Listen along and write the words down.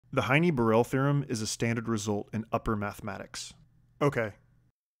The Heine-Borel Theorem is a standard result in upper mathematics. Okay,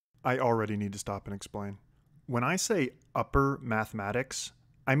 I already need to stop and explain. When I say upper mathematics,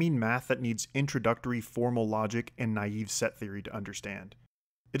 I mean math that needs introductory formal logic and naive set theory to understand.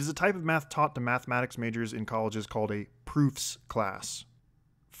 It is a type of math taught to mathematics majors in colleges called a proofs class.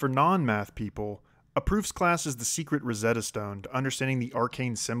 For non-math people, a proofs class is the secret Rosetta Stone to understanding the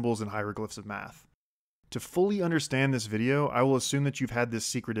arcane symbols and hieroglyphs of math. To fully understand this video, I will assume that you've had this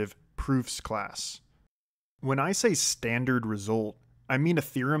secretive proofs class. When I say standard result, I mean a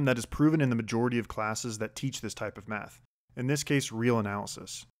theorem that is proven in the majority of classes that teach this type of math, in this case real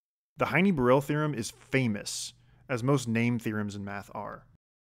analysis. The Heine-Borel theorem is famous, as most named theorems in math are.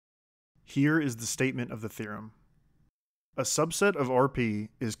 Here is the statement of the theorem. A subset of RP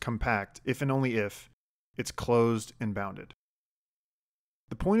is compact if and only if it's closed and bounded.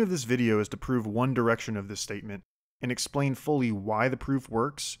 The point of this video is to prove one direction of this statement and explain fully why the proof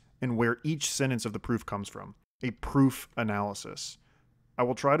works and where each sentence of the proof comes from, a proof analysis. I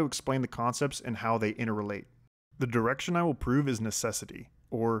will try to explain the concepts and how they interrelate. The direction I will prove is necessity,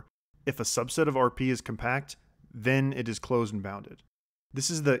 or if a subset of RP is compact, then it is closed and bounded. This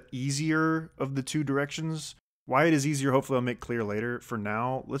is the easier of the two directions. Why it is easier, hopefully I'll make clear later. For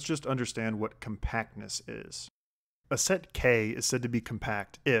now, let's just understand what compactness is. A set K is said to be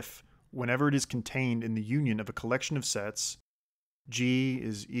compact if, whenever it is contained in the union of a collection of sets, G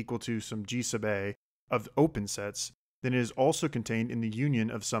is equal to some G sub A of open sets, then it is also contained in the union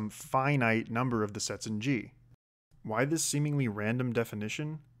of some finite number of the sets in G. Why this seemingly random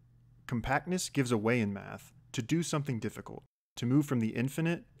definition? Compactness gives a way in math to do something difficult, to move from the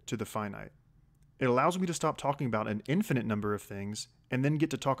infinite to the finite. It allows me to stop talking about an infinite number of things and then get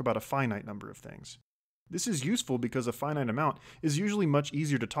to talk about a finite number of things. This is useful because a finite amount is usually much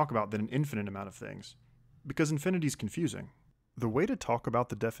easier to talk about than an infinite amount of things, because infinity is confusing. The way to talk about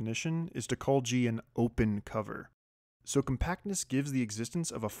the definition is to call G an open cover. So compactness gives the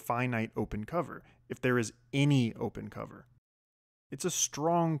existence of a finite open cover, if there is any open cover. It's a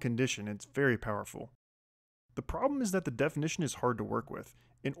strong condition, it's very powerful. The problem is that the definition is hard to work with.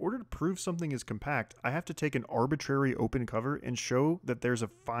 In order to prove something is compact, I have to take an arbitrary open cover and show that there's a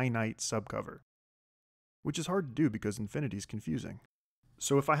finite subcover, which is hard to do because infinity is confusing.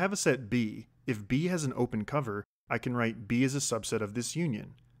 So if I have a set B, if B has an open cover, I can write B as a subset of this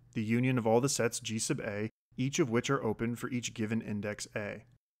union, the union of all the sets G sub A, each of which are open for each given index A.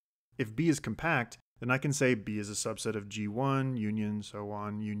 If B is compact, then I can say B is a subset of G1, union, so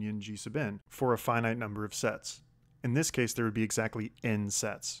on, union G sub n, for a finite number of sets. In this case, there would be exactly n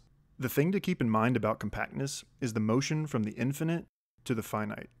sets. The thing to keep in mind about compactness is the motion from the infinite to the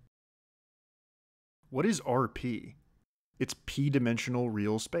finite. What is RP? It's p-dimensional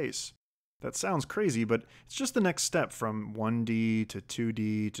real space. That sounds crazy, but it's just the next step from 1D to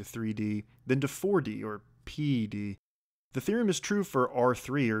 2D to 3D, then to 4D or PD. The theorem is true for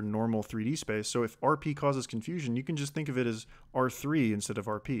R3 or normal 3D space, so if RP causes confusion, you can just think of it as R3 instead of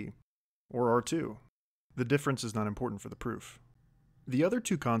RP, or R2. The difference is not important for the proof. The other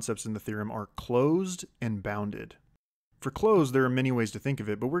two concepts in the theorem are closed and bounded. For closed, there are many ways to think of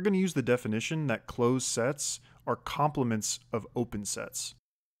it, but we're going to use the definition that closed sets are complements of open sets.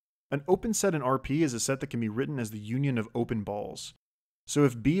 An open set in RP is a set that can be written as the union of open balls. So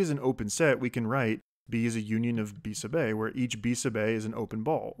if B is an open set, we can write B is a union of B sub A, where each B sub A is an open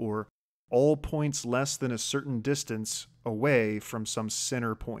ball, or all points less than a certain distance away from some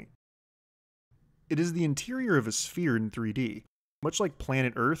center point. It is the interior of a sphere in 3D, much like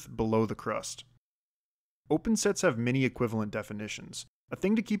planet Earth below the crust. Open sets have many equivalent definitions. A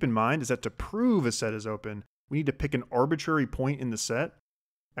thing to keep in mind is that to prove a set is open, we need to pick an arbitrary point in the set,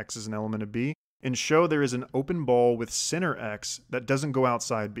 X is an element of B, and show there is an open ball with center X that doesn't go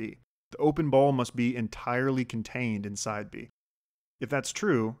outside B. The open ball must be entirely contained inside B. If that's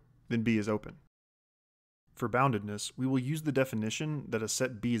true, then B is open. For boundedness, we will use the definition that a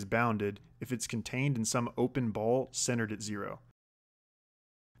set B is bounded if it's contained in some open ball centered at 0.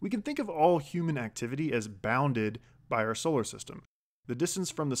 We can think of all human activity as bounded by our solar system. The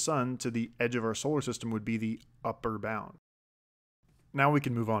distance from the sun to the edge of our solar system would be the upper bound. Now we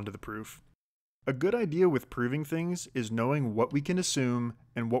can move on to the proof. A good idea with proving things is knowing what we can assume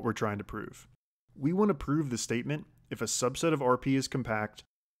and what we're trying to prove. We want to prove the statement if a subset of RP is compact,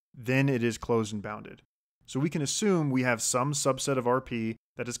 then it is closed and bounded. So we can assume we have some subset of RP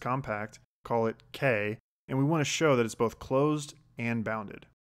that is compact, call it K, and we want to show that it's both closed and bounded.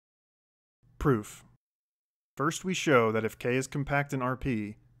 Proof. First we show that if K is compact in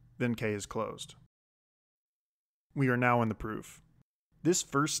RP, then K is closed. We are now in the proof. This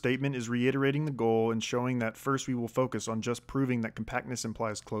first statement is reiterating the goal and showing that first we will focus on just proving that compactness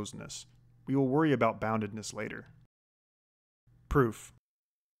implies closedness. We will worry about boundedness later. Proof.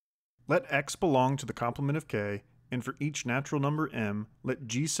 Let x belong to the complement of k, and for each natural number m, let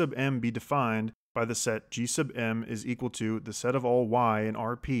g sub m be defined by the set g sub m is equal to the set of all y in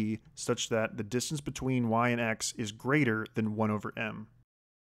Rp such that the distance between y and x is greater than 1 over m.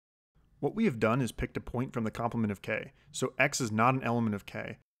 What we have done is picked a point from the complement of k, so x is not an element of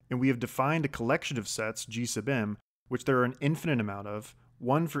k, and we have defined a collection of sets g sub m, which there are an infinite amount of,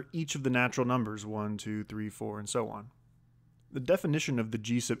 one for each of the natural numbers 1, 2, 3, 4, and so on. The definition of the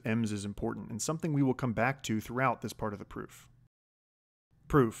g sub m's is important and something we will come back to throughout this part of the proof.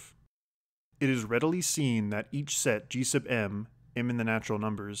 Proof. It is readily seen that each set g sub m in the natural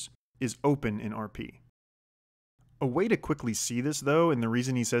numbers, is open in Rp. A way to quickly see this though, and the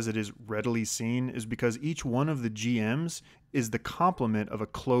reason he says it is readily seen, is because each one of the GMs is the complement of a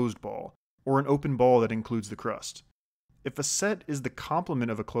closed ball, or an open ball that includes the crust. If a set is the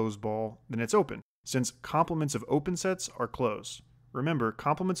complement of a closed ball, then it's open, since complements of open sets are closed. Remember,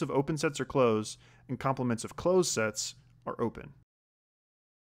 complements of open sets are closed, and complements of closed sets are open.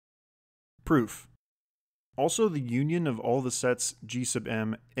 Proof. Also, the union of all the sets g sub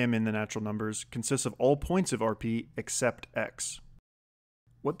m in the natural numbers consists of all points of Rp except x.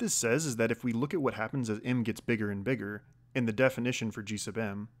 What this says is that if we look at what happens as m gets bigger and bigger, in the definition for g sub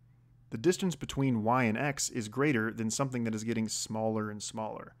m, the distance between y and x is greater than something that is getting smaller and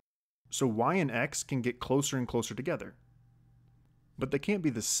smaller. So y and x can get closer and closer together. But they can't be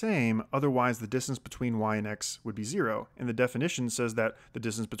the same, otherwise the distance between y and x would be 0, and the definition says that the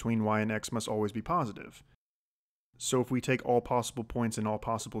distance between y and x must always be positive. So if we take all possible points in all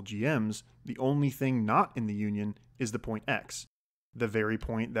possible GMs, the only thing not in the union is the point x, the very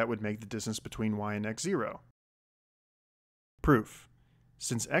point that would make the distance between y and x 0. Proof.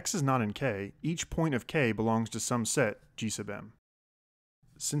 Since x is not in K, each point of K belongs to some set g sub m.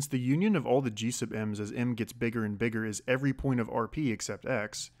 Since the union of all the g sub m's as m gets bigger and bigger is every point of Rp except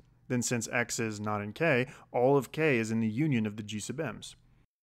x, then since x is not in K, all of K is in the union of the g sub m's.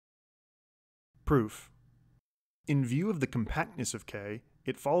 Proof. In view of the compactness of K,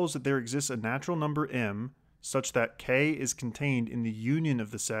 it follows that there exists a natural number m such that K is contained in the union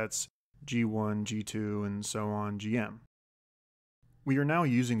of the sets G1, G2, and so on Gm. We are now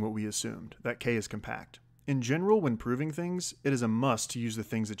using what we assumed, that K is compact. In general, when proving things, it is a must to use the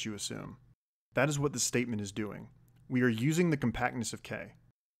things that you assume. That is what the statement is doing. We are using the compactness of K.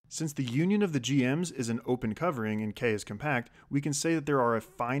 Since the union of the GMs is an open covering and K is compact, we can say that there are a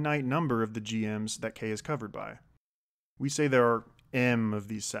finite number of the GMs that K is covered by. We say there are m of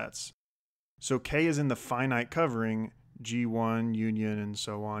these sets. So K is in the finite covering G1, union, and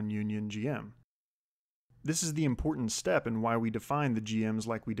so on, union, GM. This is the important step in why we define the GMs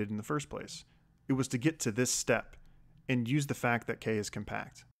like we did in the first place. It was to get to this step and use the fact that K is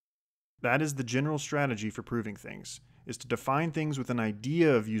compact. That is the general strategy for proving things, is to define things with an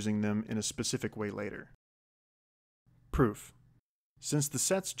idea of using them in a specific way later. Proof. Since the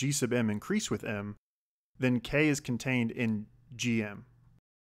sets g sub m increase with m, then K is contained in Gm.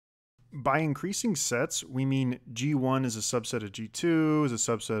 By increasing sets, we mean G1 is a subset of G2, is a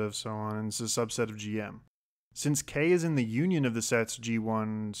subset of so on, and is a subset of Gm. Since K is in the union of the sets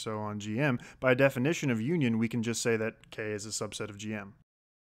G1, so on, Gm, by definition of union, we can just say that K is a subset of Gm.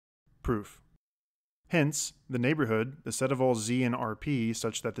 Proof. Hence, the neighborhood, the set of all z and Rp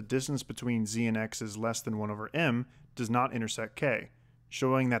such that the distance between z and x is less than 1 over m, does not intersect K,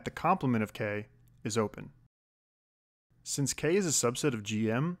 showing that the complement of K is open. Since K is a subset of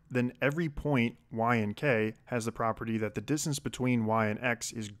Gm, then every point y in K has the property that the distance between y and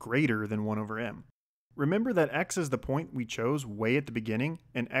x is greater than 1 over m. Remember that x is the point we chose way at the beginning,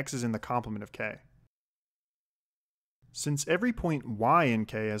 and x is in the complement of K. Since every point y in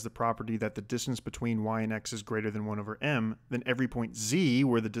K has the property that the distance between y and x is greater than 1 over m, then every point z,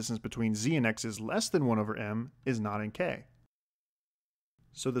 where the distance between z and x is less than 1 over m, is not in K.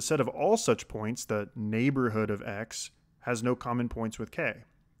 So the set of all such points, the neighborhood of x, has no common points with K,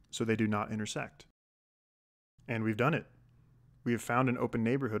 so they do not intersect. And we've done it. We have found an open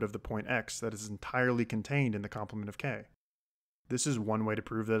neighborhood of the point x that is entirely contained in the complement of K. This is one way to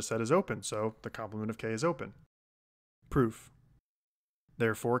prove that a set is open, so the complement of K is open. Proof.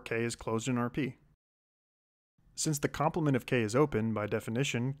 Therefore, K is closed in Rp. Since the complement of K is open, by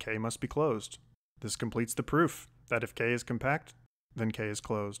definition, K must be closed. This completes the proof that if K is compact, then K is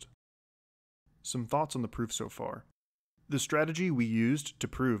closed. Some thoughts on the proof so far. The strategy we used to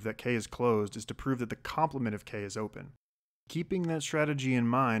prove that K is closed is to prove that the complement of K is open. Keeping that strategy in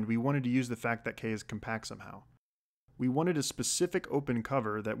mind, we wanted to use the fact that K is compact somehow. We wanted a specific open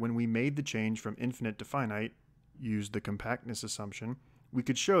cover that when we made the change from infinite to finite, used the compactness assumption, we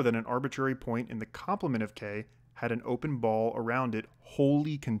could show that an arbitrary point in the complement of K had an open ball around it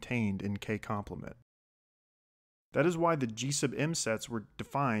wholly contained in K complement. That is why the G sub m sets were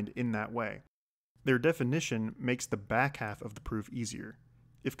defined in that way. Their definition makes the back half of the proof easier.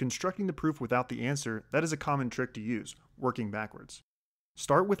 If constructing the proof without the answer, that is a common trick to use, working backwards.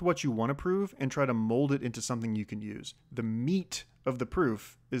 Start with what you want to prove and try to mold it into something you can use. The meat of the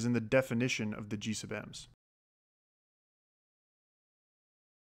proof is in the definition of the G sub m's.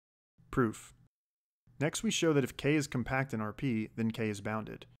 Proof. Next we show that if K is compact in Rp, then K is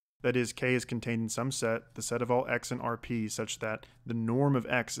bounded. That is, K is contained in some set, the set of all x in Rp, such that the norm of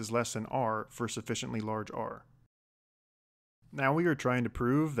x is less than R for a sufficiently large R. Now we are trying to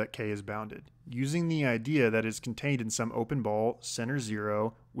prove that K is bounded, using the idea that it is contained in some open ball, center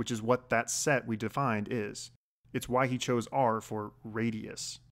 0, which is what that set we defined is. It's why he chose R for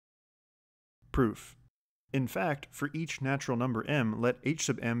radius. Proof. In fact, for each natural number m, let h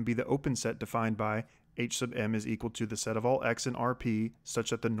sub m be the open set defined by h sub m is equal to the set of all x in Rp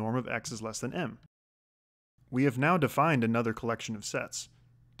such that the norm of x is less than m. We have now defined another collection of sets.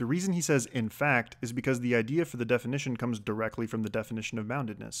 The reason he says in fact is because the idea for the definition comes directly from the definition of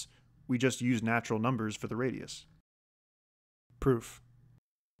boundedness. We just use natural numbers for the radius. Proof.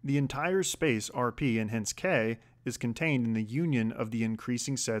 The entire space Rp and hence K is contained in the union of the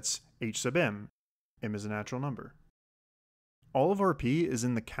increasing sets h sub m. M is a natural number. All of Rp is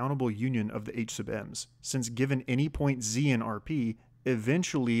in the countable union of the h sub m's, since given any point z in Rp,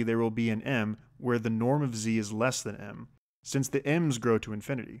 eventually there will be an m where the norm of z is less than m, since the m's grow to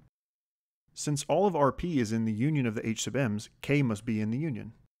infinity. Since all of Rp is in the union of the h sub m's, K must be in the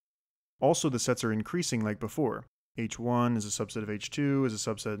union. Also the sets are increasing like before. h1 is a subset of h2 is a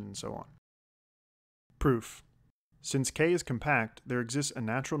subset and so on. Proof. Since K is compact, there exists a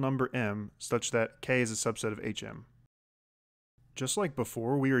natural number m such that K is a subset of hm. Just like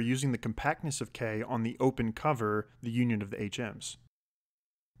before, we are using the compactness of K on the open cover, the union of the HMs.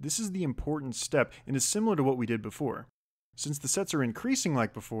 This is the important step and is similar to what we did before. Since the sets are increasing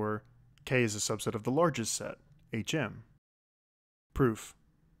like before, K is a subset of the largest set, HM. Proof.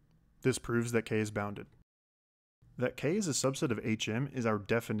 This proves that K is bounded. That K is a subset of HM is our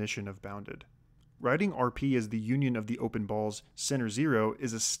definition of bounded. Writing Rp as the union of the open balls center 0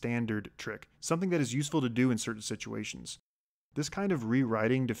 is a standard trick, something that is useful to do in certain situations. This kind of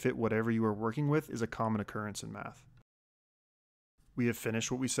rewriting to fit whatever you are working with is a common occurrence in math. We have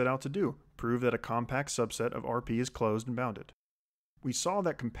finished what we set out to do, prove that a compact subset of Rp is closed and bounded. We saw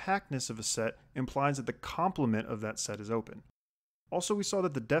that compactness of a set implies that the complement of that set is open. Also, we saw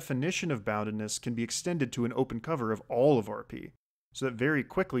that the definition of boundedness can be extended to an open cover of all of Rp, so that very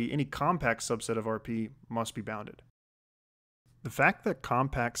quickly any compact subset of Rp must be bounded. The fact that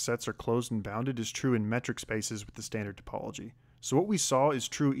compact sets are closed and bounded is true in metric spaces with the standard topology. So what we saw is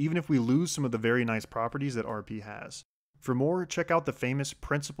true even if we lose some of the very nice properties that Rp has. For more, check out the famous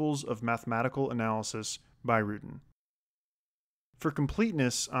Principles of Mathematical Analysis by Rudin. For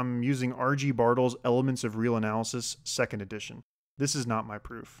completeness, I'm using R.G. Bartle's Elements of Real Analysis, 2nd edition. This is not my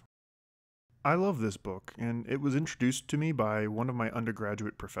proof. I love this book, and it was introduced to me by one of my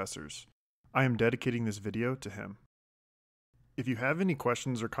undergraduate professors. I am dedicating this video to him. If you have any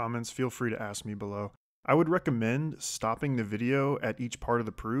questions or comments, feel free to ask me below. I would recommend stopping the video at each part of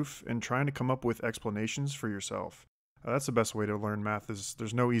the proof and trying to come up with explanations for yourself. That's the best way to learn math.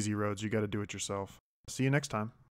 There's no easy roads, you gotta do it yourself. See you next time.